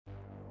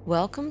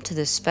Welcome to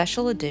this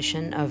special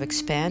edition of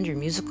Expand Your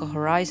Musical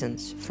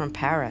Horizons from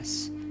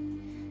Paris.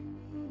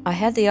 I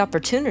had the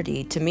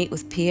opportunity to meet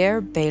with Pierre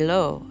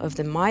Baillot of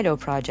the Maido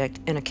Project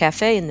in a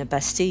cafe in the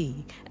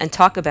Bastille and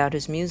talk about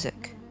his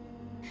music.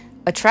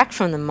 A track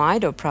from the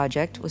Maido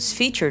Project was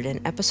featured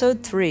in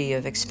episode 3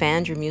 of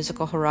Expand Your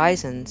Musical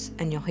Horizons,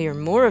 and you'll hear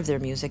more of their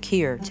music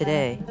here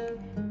today.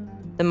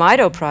 The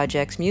Maido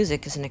Project's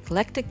music is an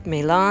eclectic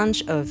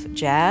mélange of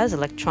jazz,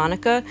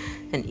 electronica,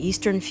 and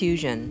Eastern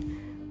fusion.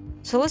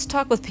 So let's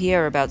talk with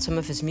Pierre about some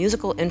of his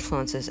musical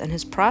influences and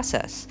his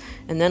process,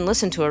 and then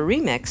listen to a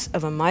remix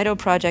of a Maido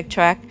Project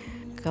track,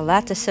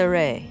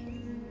 Galatasaray.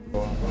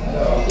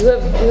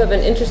 You have an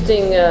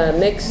interesting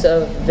mix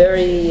of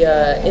very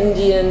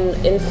Indian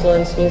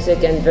influenced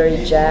music and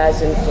very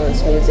jazz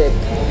influenced music.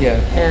 Yeah.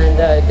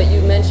 And but you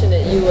mentioned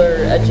that you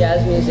were a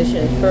jazz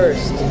musician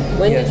first.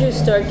 When Yeah. did you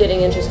start getting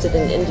interested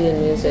in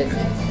Indian music?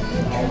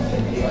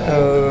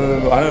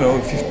 I don't know,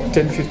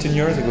 15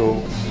 years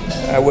ago.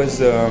 I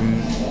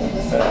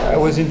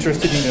was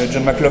interested in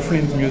John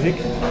McLaughlin's music,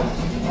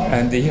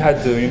 and he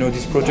had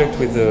this project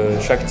with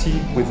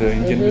Shakti, with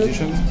Indian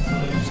musicians.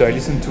 So I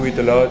listened to it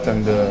a lot,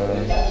 and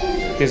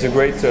it's a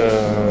great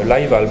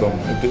live album,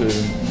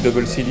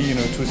 double CD,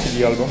 2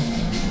 CD album,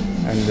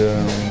 and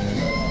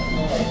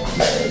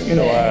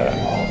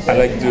I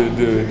like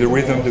the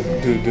rhythm,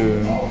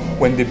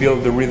 when they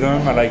build the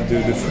rhythm. I like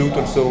the flute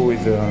also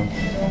with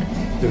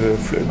the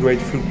great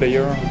flute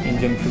player,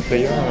 Indian flute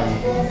player.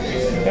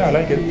 Yeah, I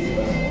like it.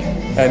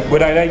 And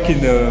what I like in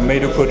the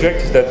Maido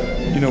Project is that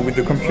with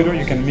the computer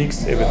you can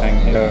mix everything.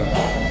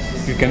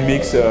 You can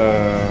mix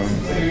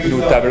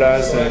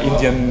tablas,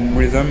 Indian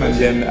rhythm, and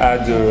then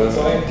add the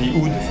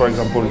oud, for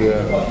example,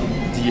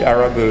 the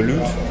Arab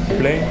lute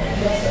play.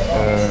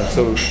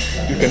 So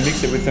you can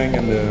mix everything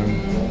and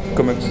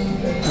come up,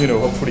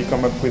 hopefully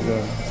come up with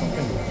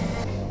something.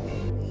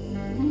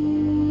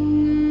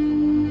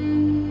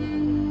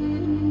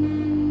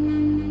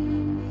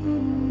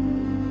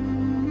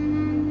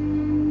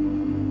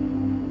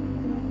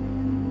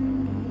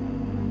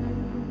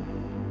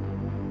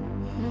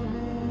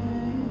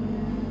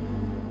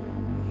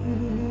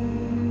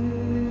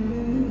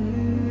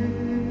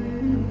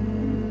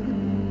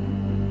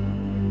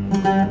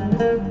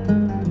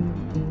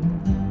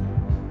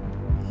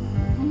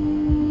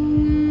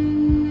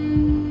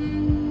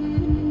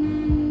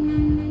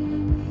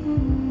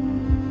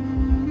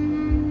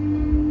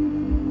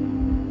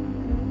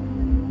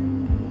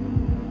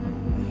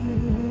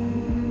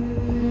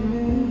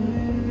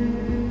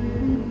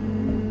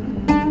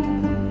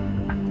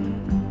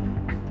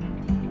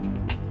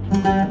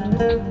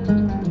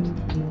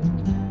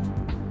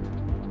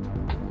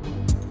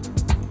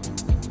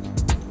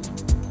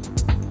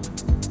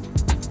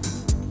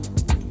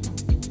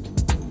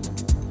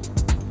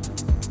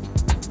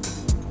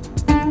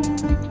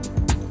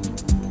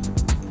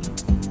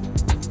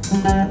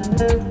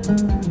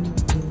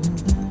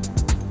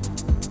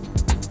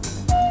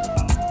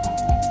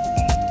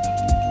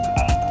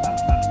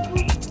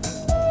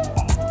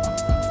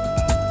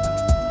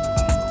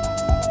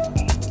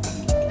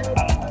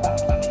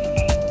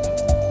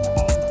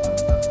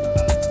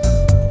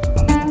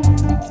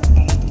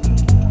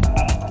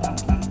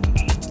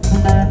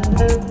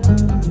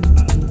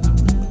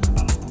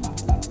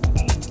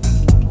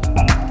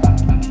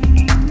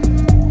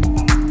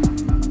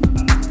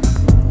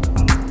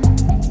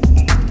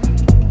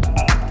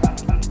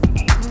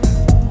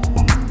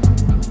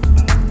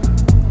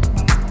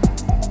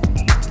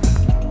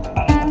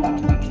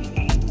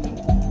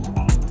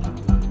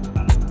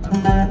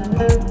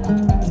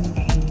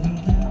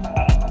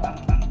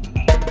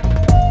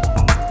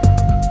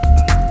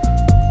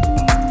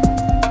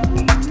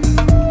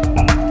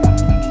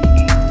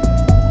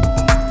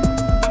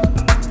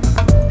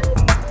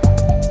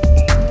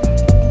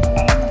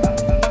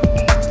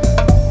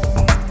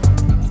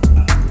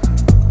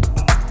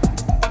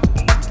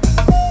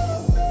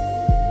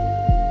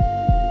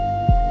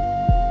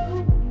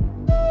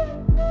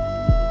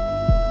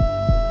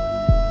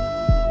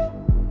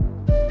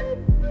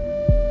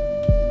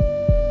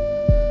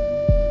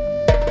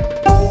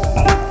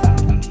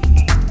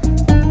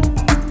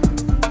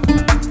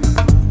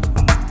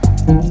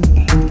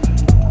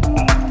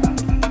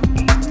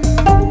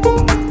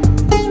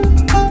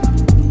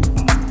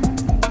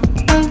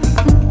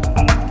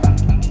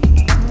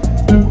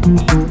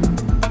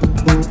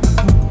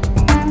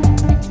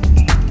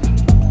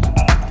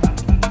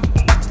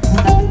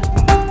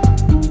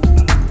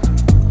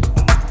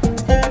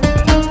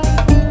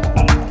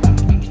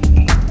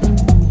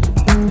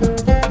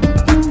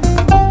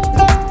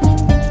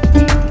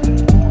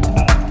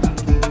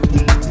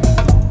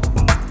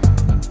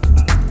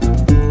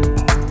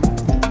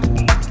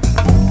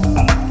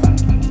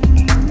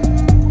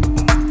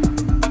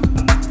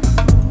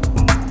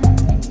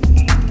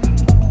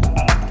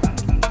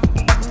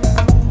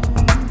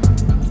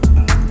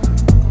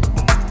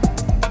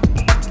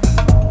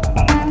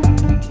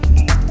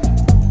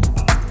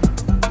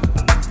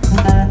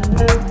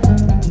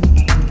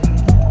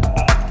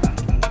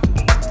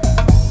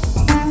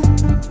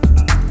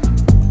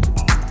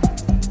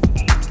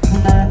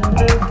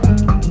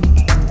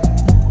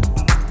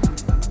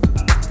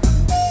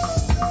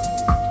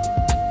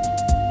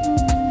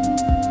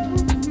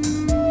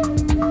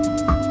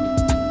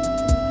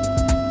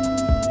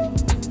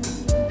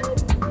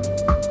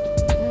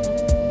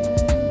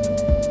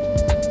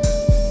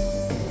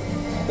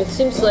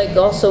 Seems like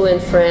also in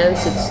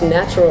France it's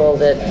natural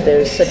that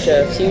there's such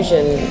a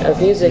fusion of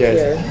music Yes.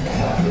 here.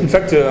 In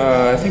fact,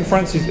 I think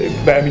France is,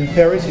 I mean,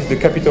 Paris is the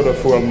capital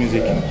of world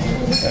music,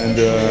 and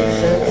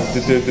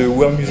the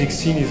world music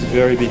scene is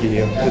very big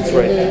here. That's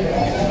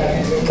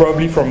right.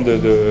 Probably from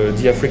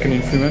the African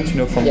influence,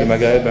 from the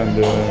Maghreb and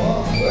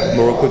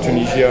Morocco,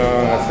 Tunisia,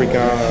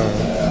 Africa,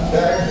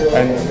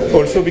 and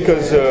also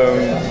because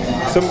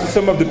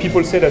some of the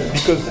people say that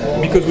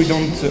because we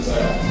don't,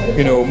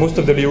 most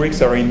of the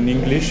lyrics are in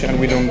English and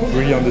we don't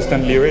really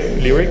understand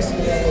lyrics,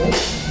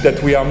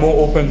 that we are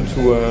more open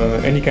to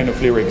any kind of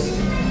lyrics,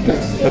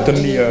 not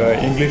only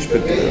English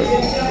but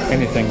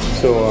anything.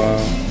 So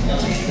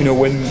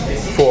when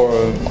for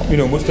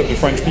most of the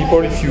French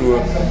people,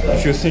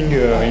 if you sing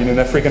in an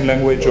African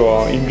language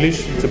or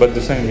English, it's about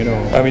the same.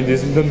 I mean,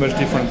 there's not much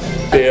difference.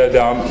 They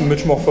are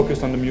much more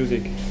focused on the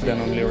music than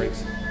on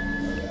lyrics.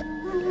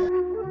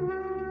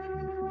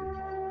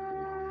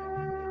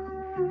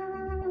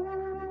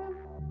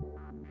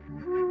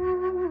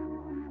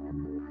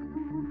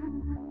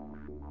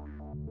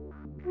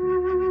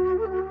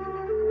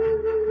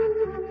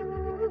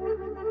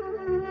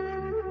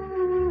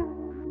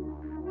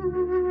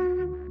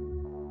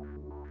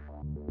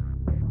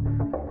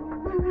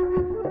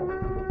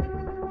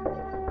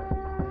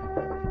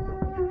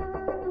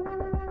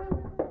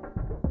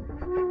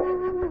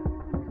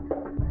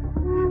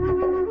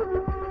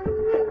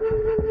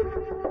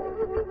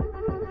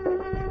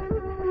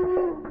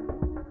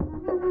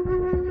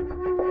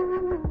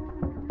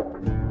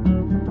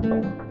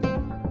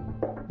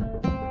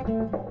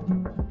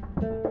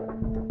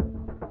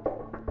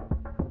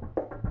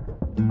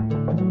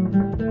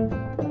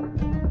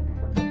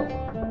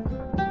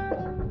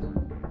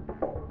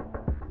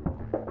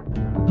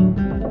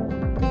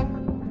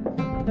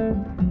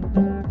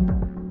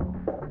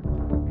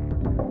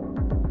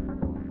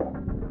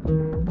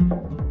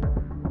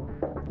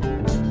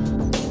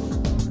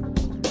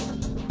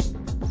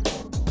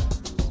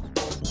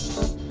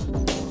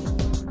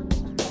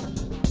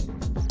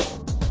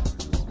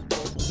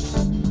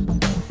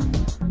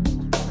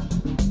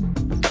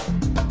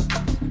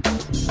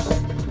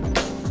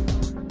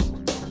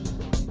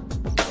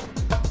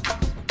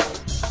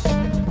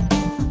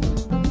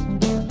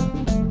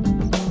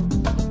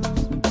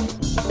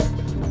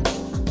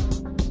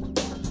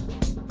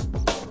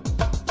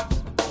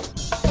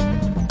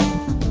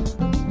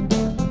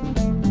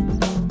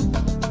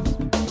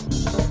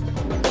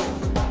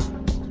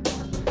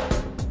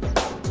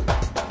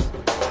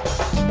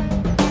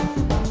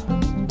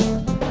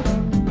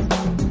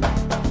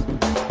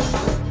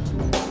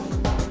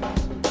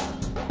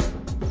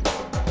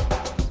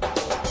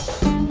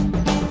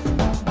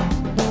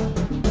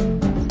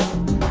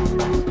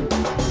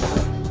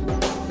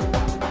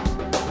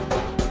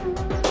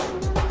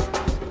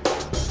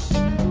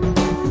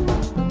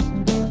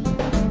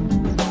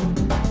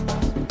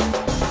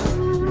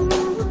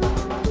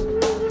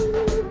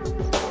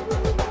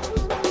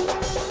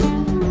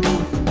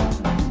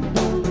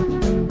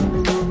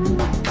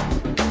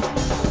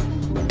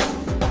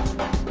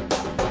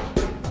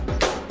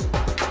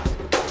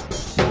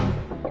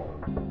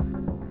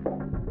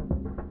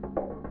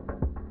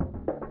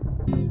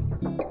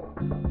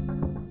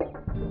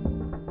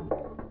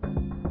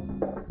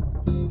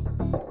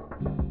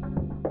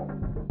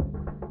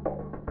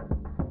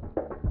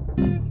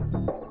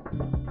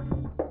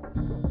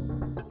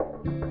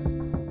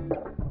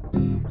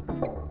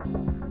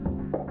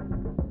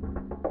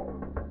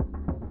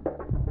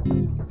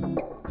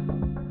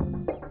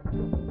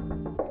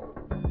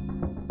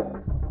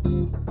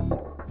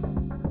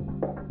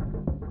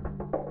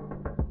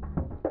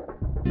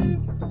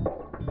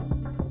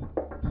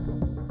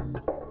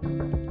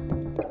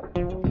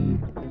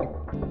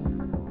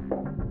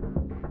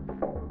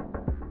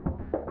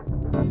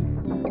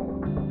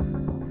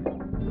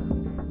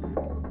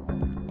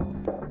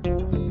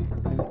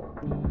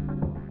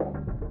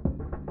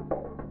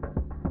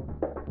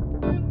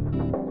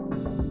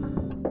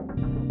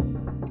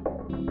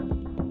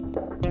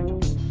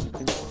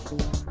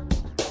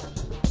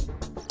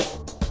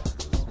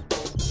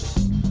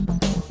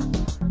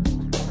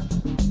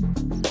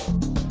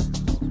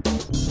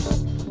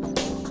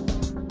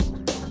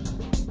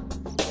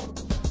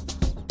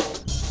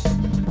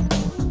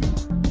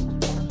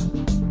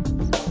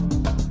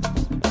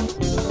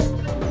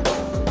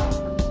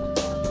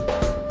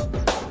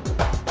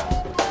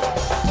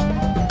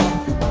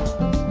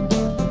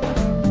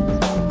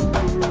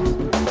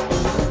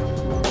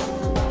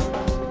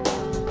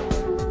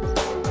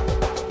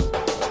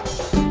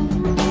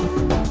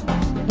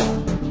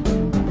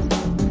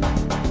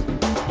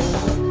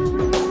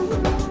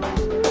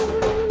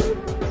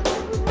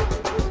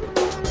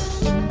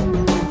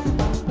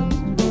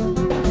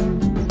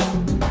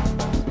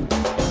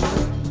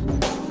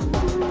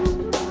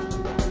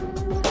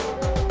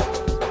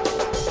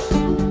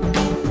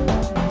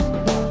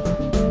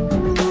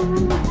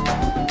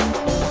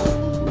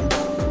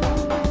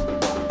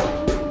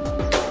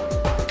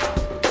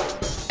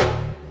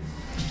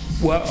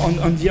 Well,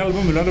 on the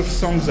album, a lot of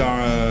songs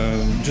are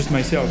just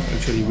myself,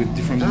 actually, with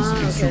different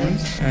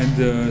instruments.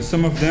 And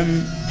some of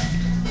them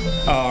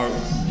are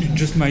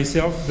just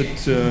myself, but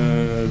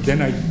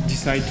then I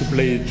decide to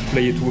play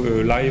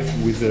it live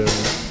with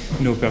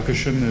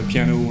percussion,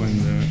 piano,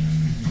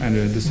 and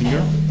the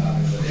singer.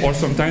 Or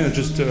sometimes I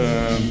just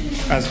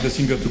ask the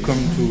singer to come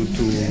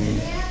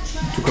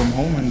to come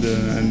home and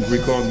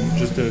record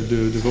just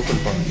the vocal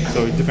part.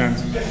 So it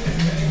depends.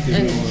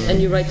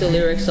 And you write the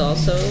lyrics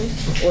also,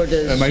 or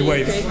does my she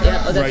wife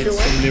writes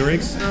some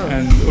lyrics,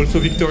 and also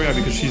Victoria,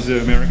 because she's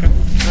American.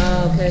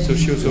 Okay. So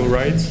she also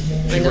writes.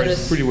 She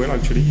writes pretty well,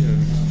 actually.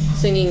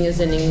 Singing is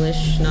in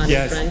English, not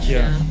in French.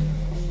 Yeah.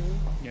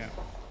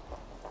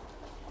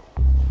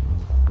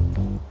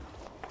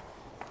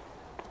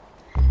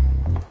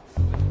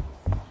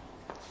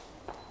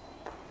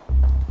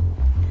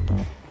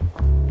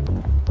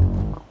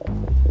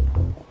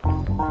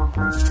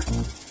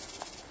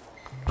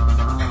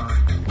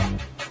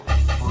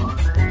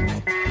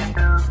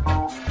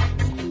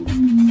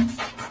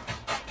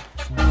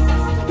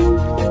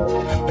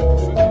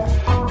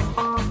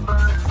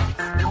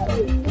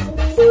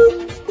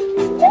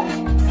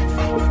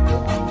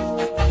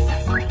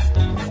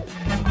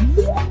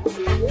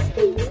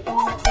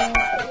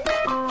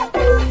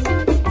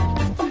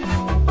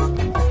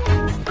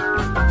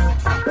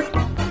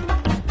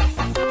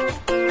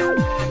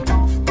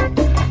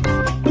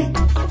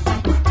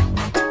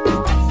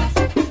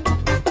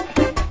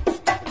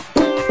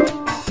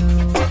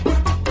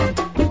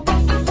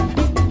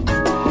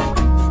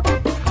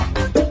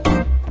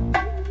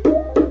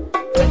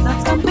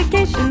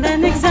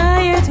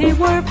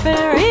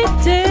 Fairy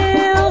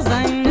tales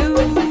I knew,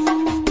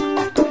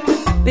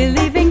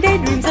 believing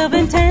daydreams of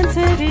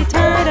intensity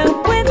tied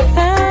up with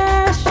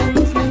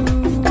passion's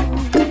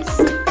news.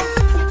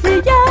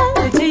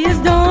 Reality is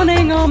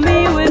dawning on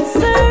me with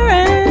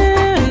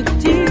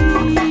serenity.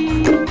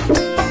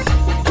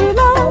 To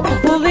love will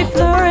fully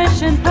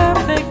flourish in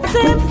perfect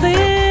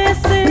simplicity.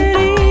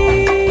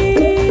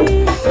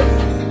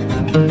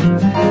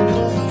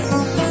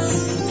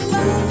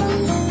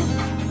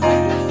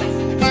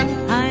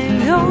 I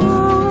know.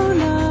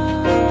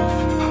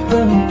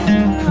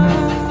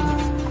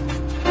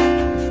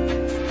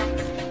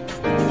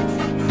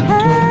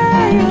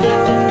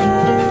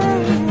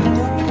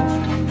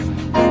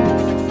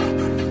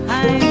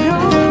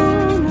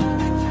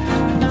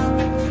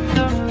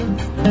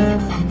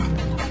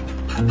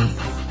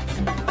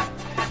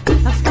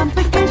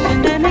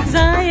 Complication and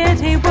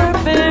anxiety were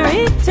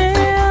fairy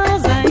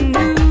tales I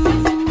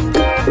knew,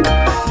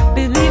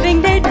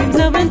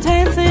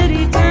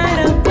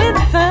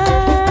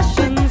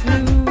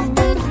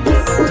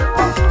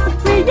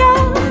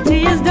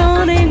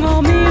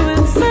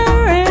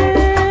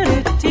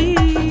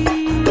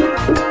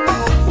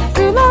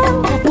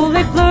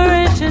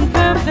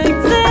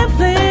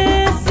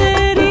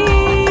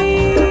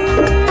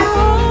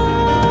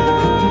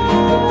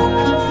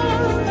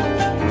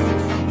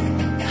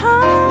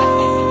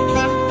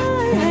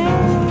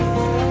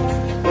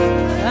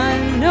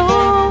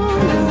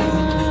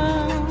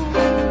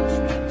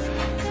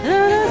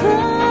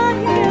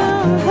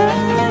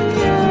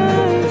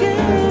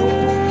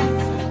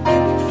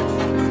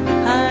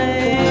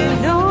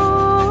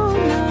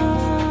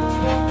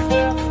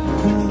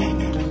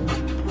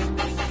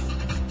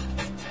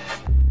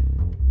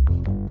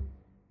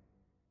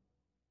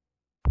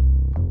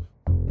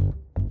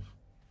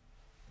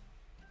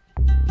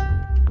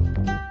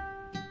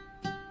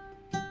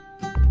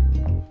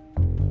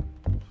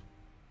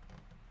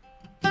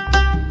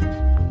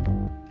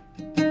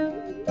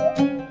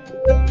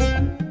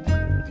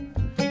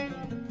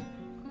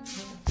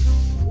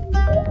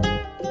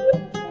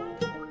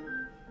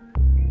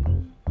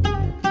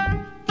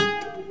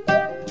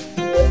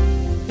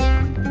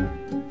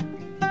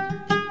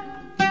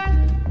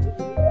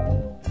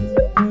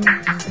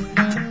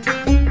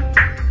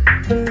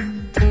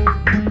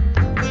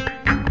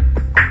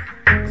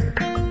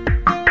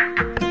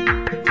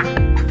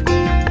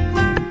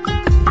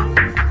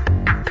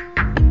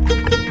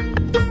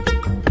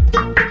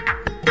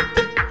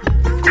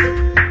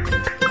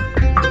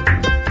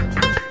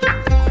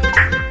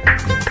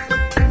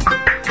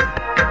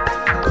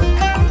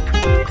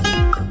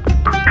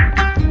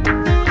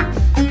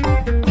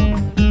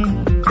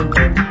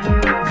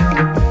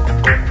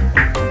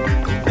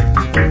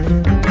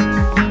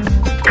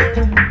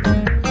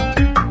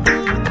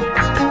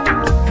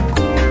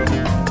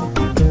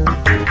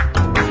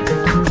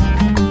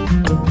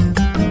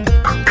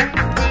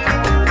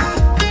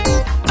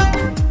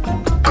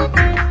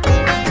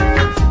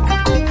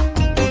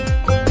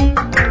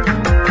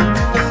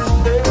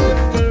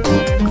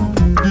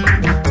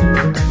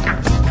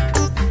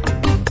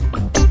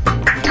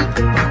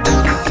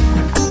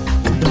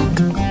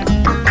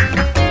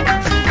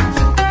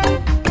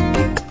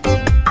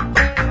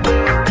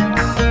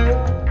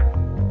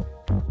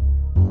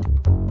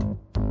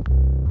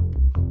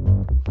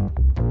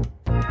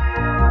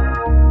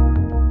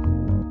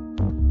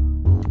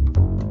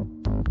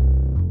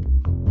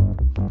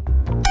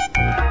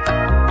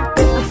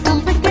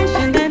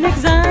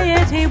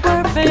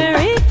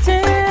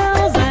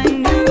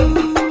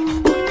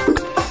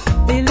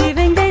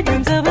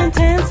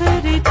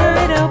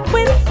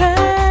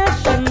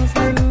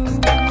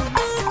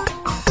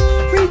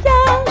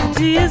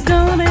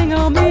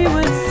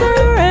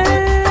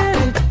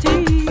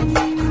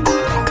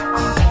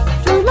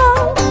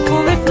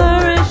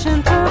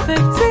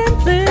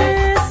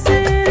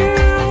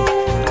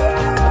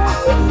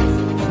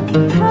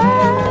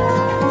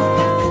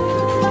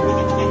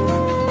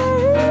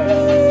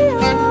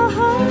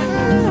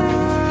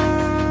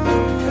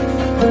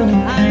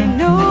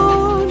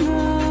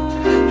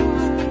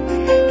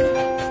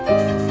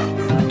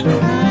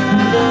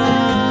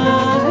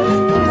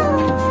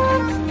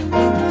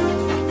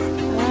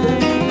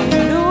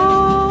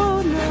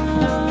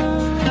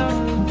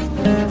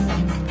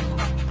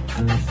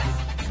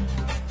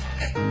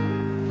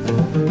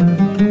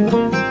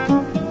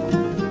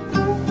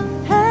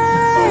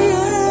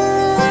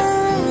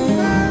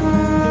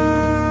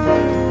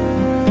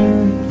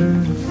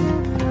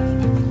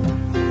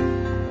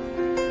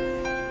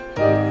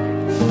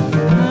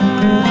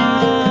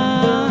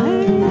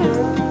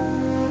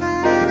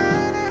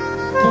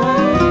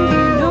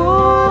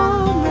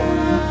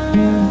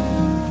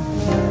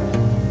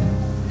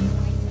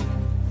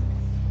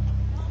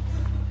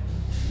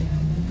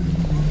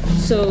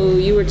 So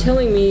you were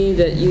telling me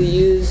that you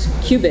use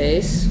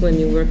Cubase when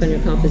you work on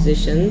your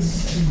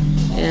compositions,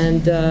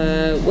 and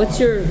what's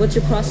your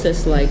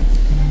process like?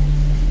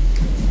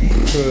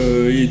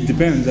 It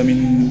depends. I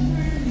mean,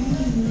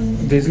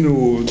 there's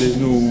no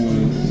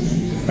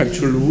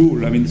actual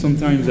rule. I mean,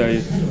 sometimes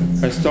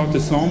I start a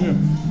song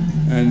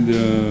and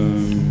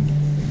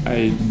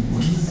I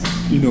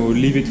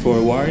leave it for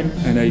a while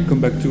and I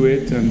come back to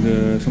it,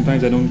 and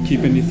sometimes I don't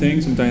keep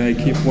anything. Sometimes I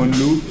keep one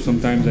loop.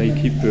 Sometimes I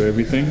keep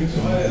everything.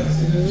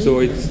 So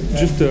it's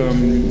just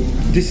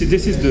this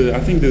is I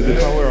think the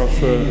power of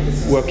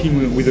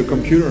working with a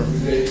computer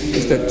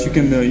is that you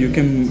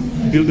can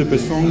build up a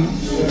song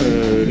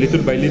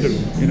little by little.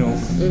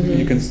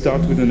 You can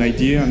start with an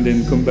idea and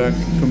then come back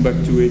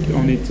to it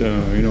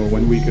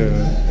 1 week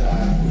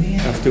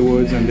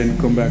afterwards, and then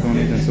come back on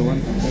it and so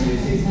on.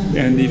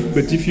 And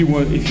if you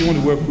want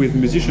to work with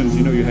musicians,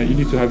 you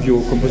need to have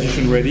your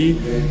composition ready.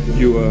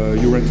 You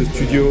rent a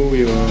studio,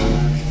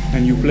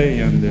 and you play,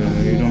 and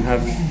you don't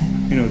have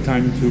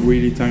time to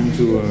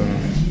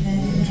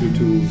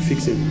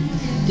fix it.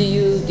 Do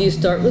you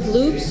start with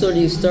loops, or do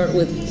you start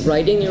with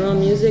writing your own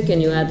music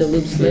and you add the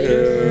loops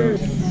later?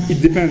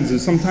 It depends.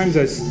 Sometimes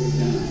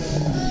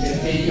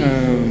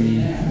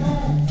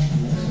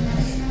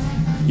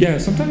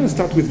sometimes I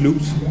start with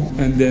loops,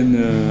 and then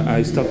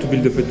I start to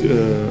build up a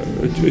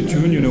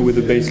tune, with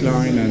the bass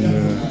line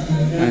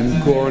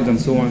and chords and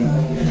so on.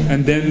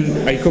 And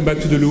then I come back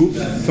to the loops.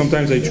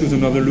 Sometimes I choose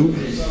another loop,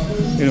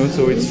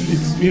 so it's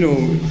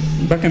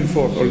back and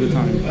forth all the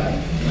time.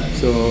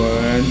 So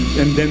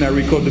and then I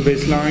record the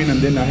bass line,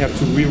 and then I have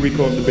to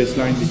re-record the bass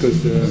line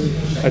because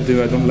I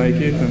don't like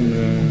it, and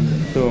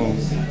so.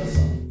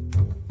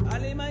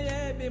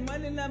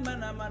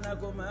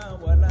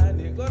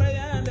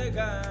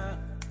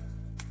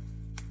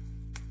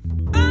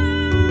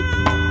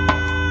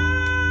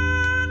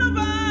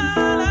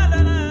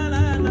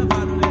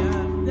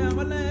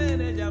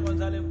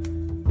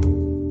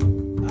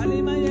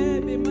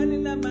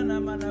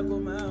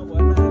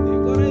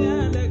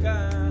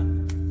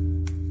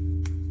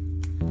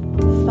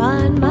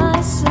 Find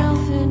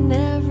myself in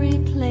every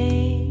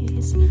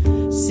place,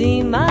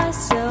 see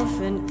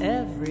myself in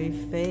every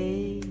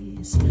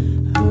face.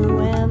 Who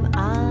am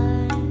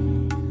I?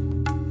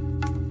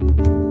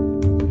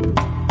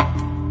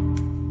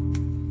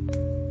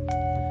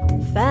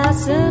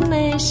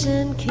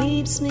 Fascination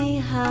keeps me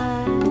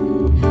high,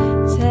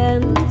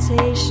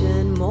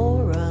 temptation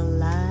more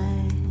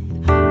alive.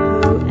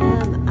 Who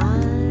am I?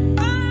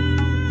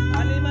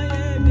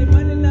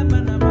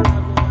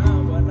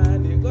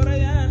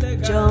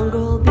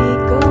 Jungle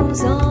beat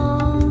goes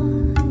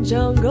on,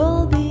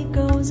 jungle beat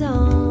goes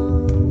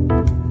on,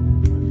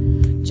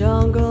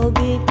 jungle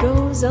beat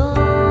goes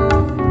on,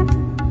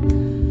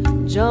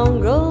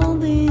 jungle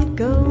beat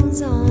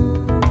goes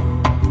on.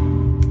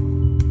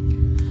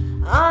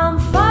 I'm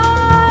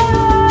fire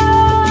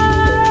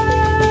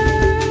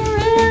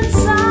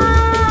inside,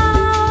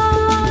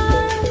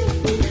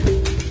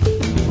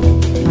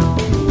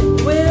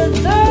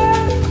 with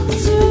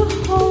earth to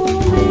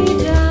hold me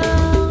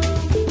down.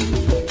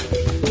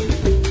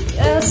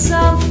 Yes,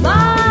 I'm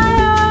fire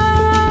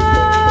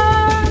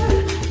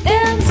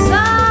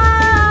inside,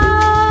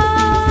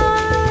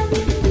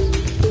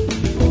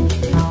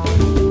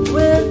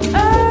 with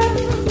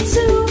earth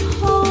to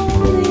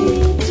hold me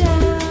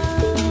down.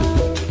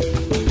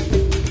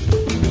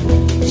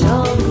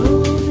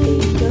 Jungle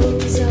beat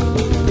goes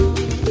on,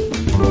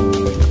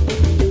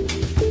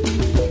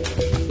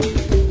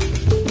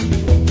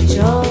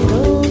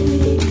 jungle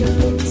beat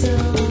goes on.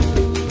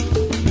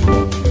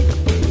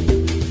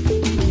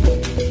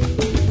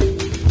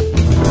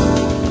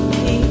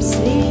 Keeps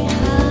me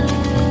high,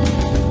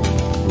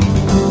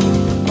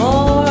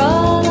 more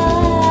alive.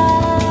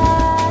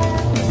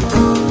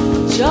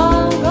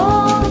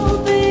 Jungle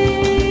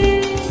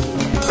beat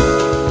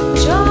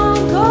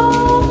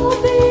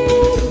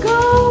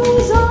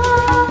goes on.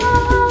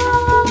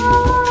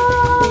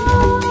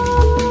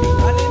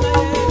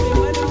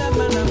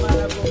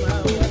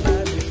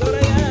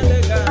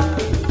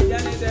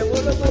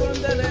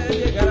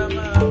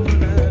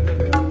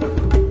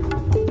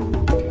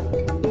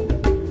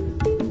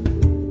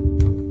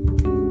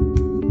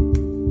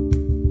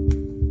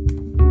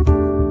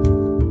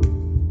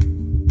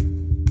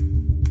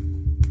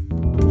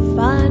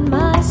 Find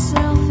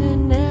myself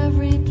in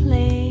every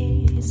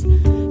place,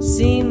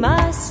 see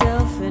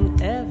myself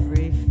in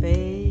every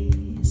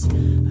face.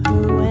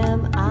 Who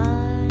am I?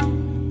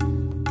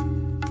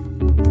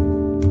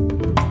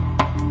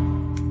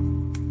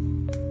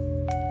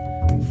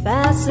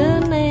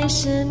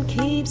 Fascination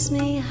keeps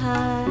me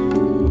high,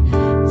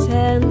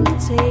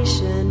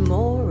 temptation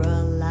more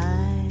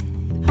alive.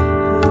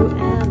 Who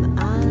am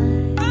I?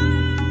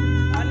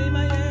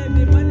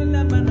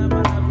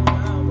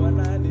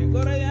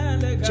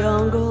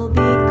 Jungle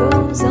beat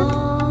goes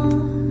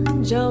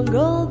on,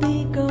 jungle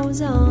beat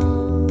goes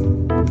on,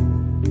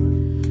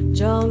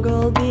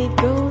 jungle beat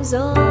goes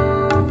on,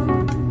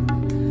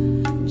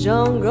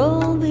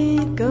 jungle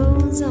beat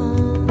goes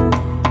on.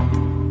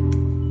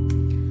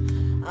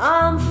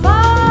 I'm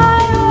fire.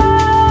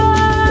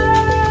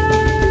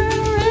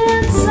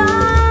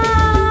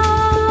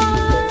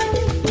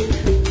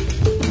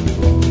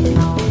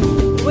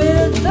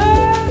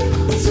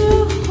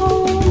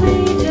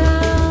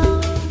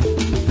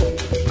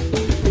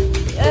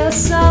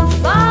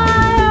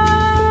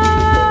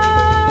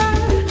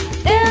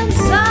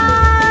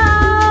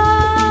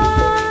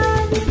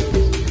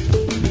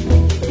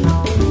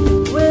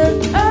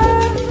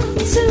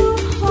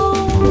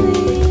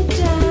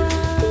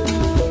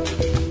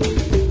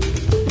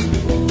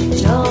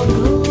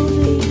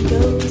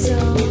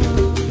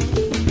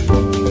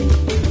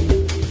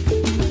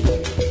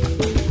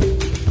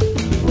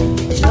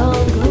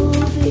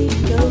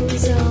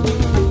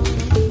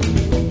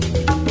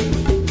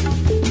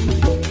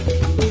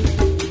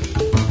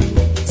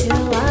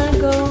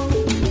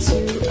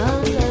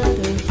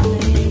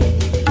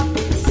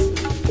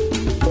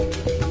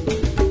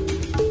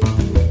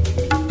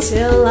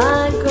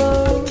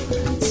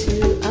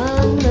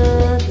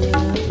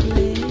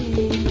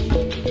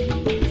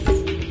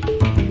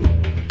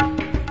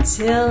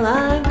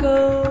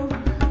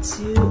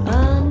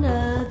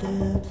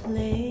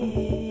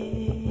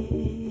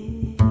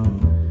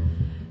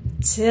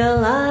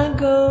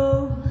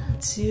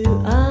 to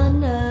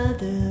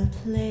another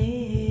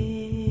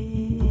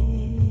place.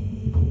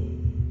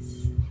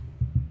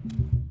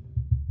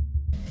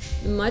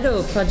 The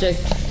Maido Project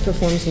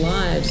performs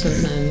live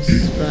sometimes,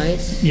 right?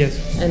 Yes.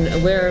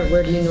 And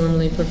where do you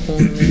normally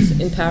perform? Is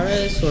it in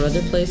Paris or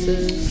other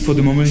places? For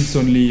the moment, it's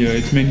mainly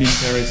in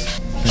Paris.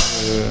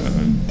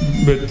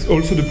 But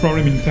also the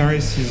problem in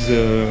Paris is,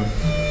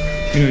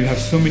 you have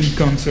so many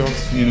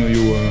concerts.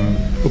 You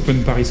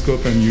open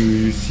Pariscope and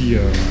you see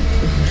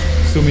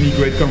so many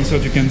great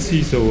concerts you can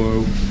see.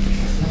 So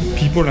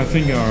people, I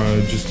think,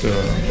 are just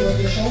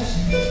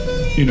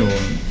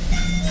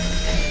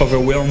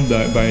overwhelmed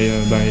by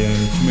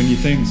too many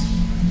things.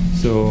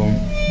 So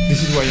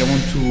this is why I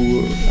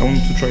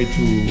want to try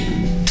to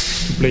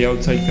play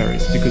outside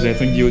Paris, because I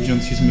think the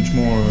audience is much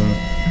more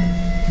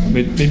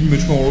maybe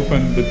much more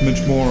open, but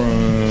much more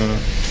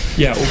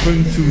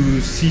open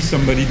to see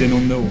somebody they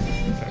don't know,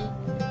 in fact.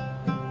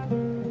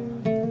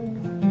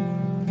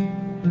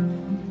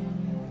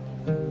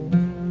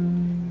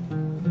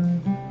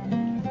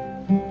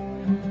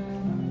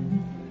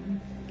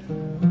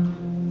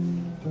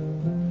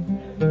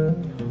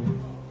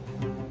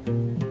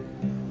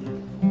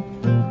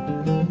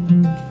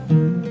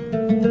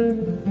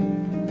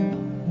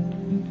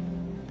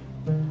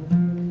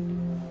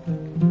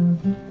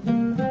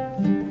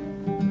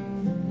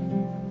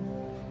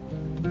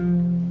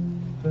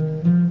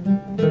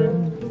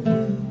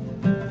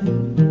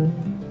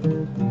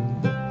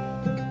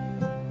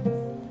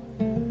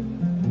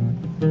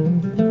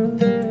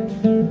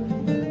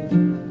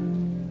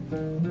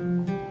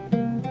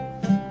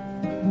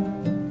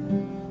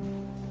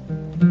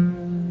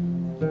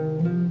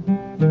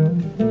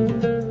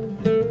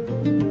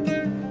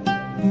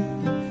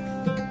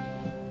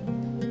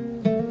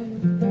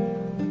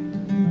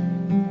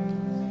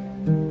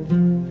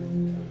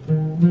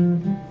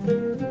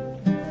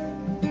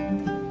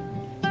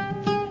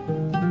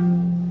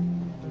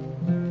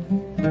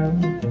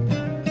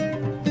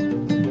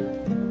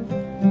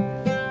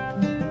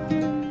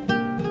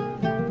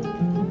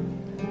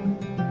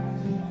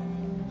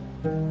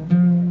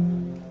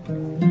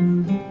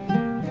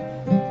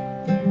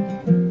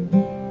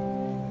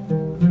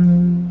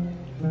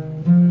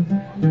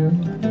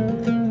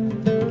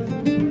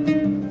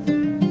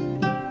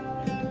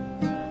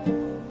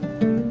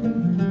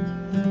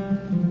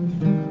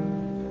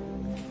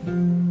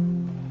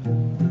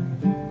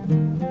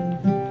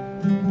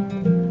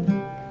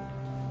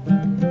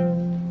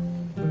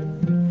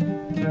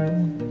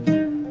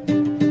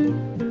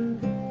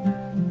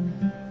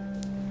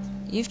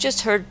 You've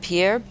just heard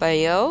Pierre,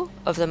 Baillot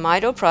of the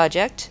Maido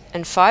Project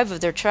and 5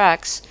 of their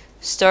tracks,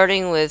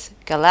 starting with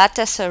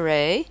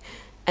Galatasaray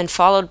and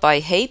followed by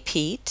Hey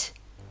Pete,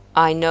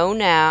 I Know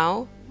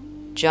Now,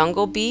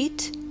 Jungle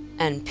Beat,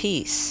 and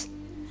Peace.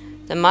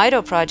 The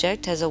Maido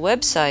Project has a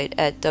website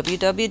at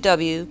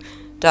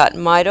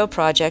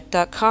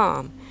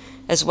www.maidoproject.com,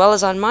 as well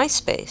as on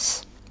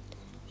MySpace.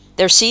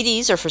 Their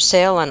CDs are for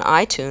sale on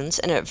iTunes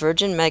and at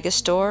Virgin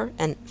Megastore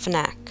and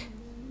Fnac.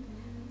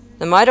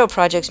 The Maido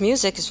Project's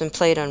music has been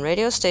played on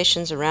radio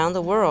stations around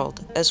the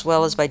world, as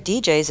well as by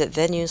DJs at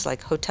venues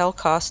like Hotel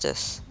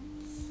Costas.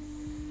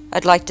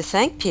 I'd like to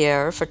thank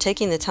Pierre for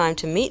taking the time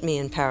to meet me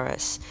in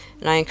Paris,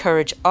 and I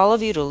encourage all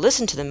of you to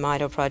listen to the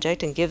Maido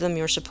Project and give them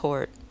your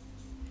support.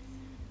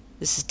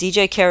 This is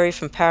DJ Carey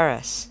from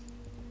Paris.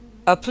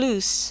 A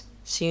plus.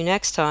 See you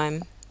next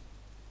time.